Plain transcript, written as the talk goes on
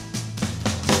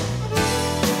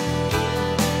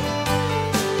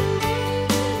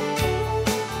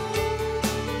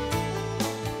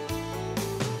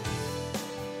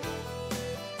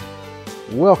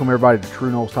Welcome everybody to True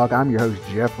Noles Talk. I'm your host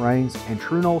Jeff Rains, and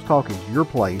True Noles Talk is your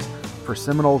place for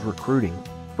Seminoles recruiting,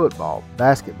 football,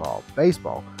 basketball,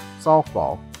 baseball,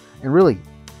 softball, and really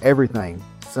everything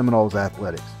Seminoles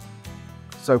athletics.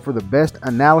 So for the best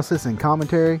analysis and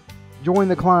commentary, join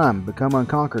the climb, become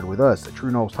Unconquered with us at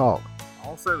True Noles Talk.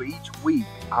 Also each week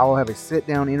I will have a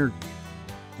sit-down interview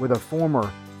with a former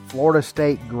Florida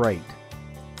State great.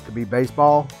 Could be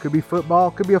baseball, could be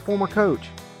football, could be a former coach.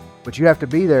 But you have to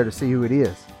be there to see who it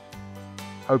is.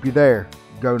 Hope you're there.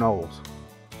 Go Noles.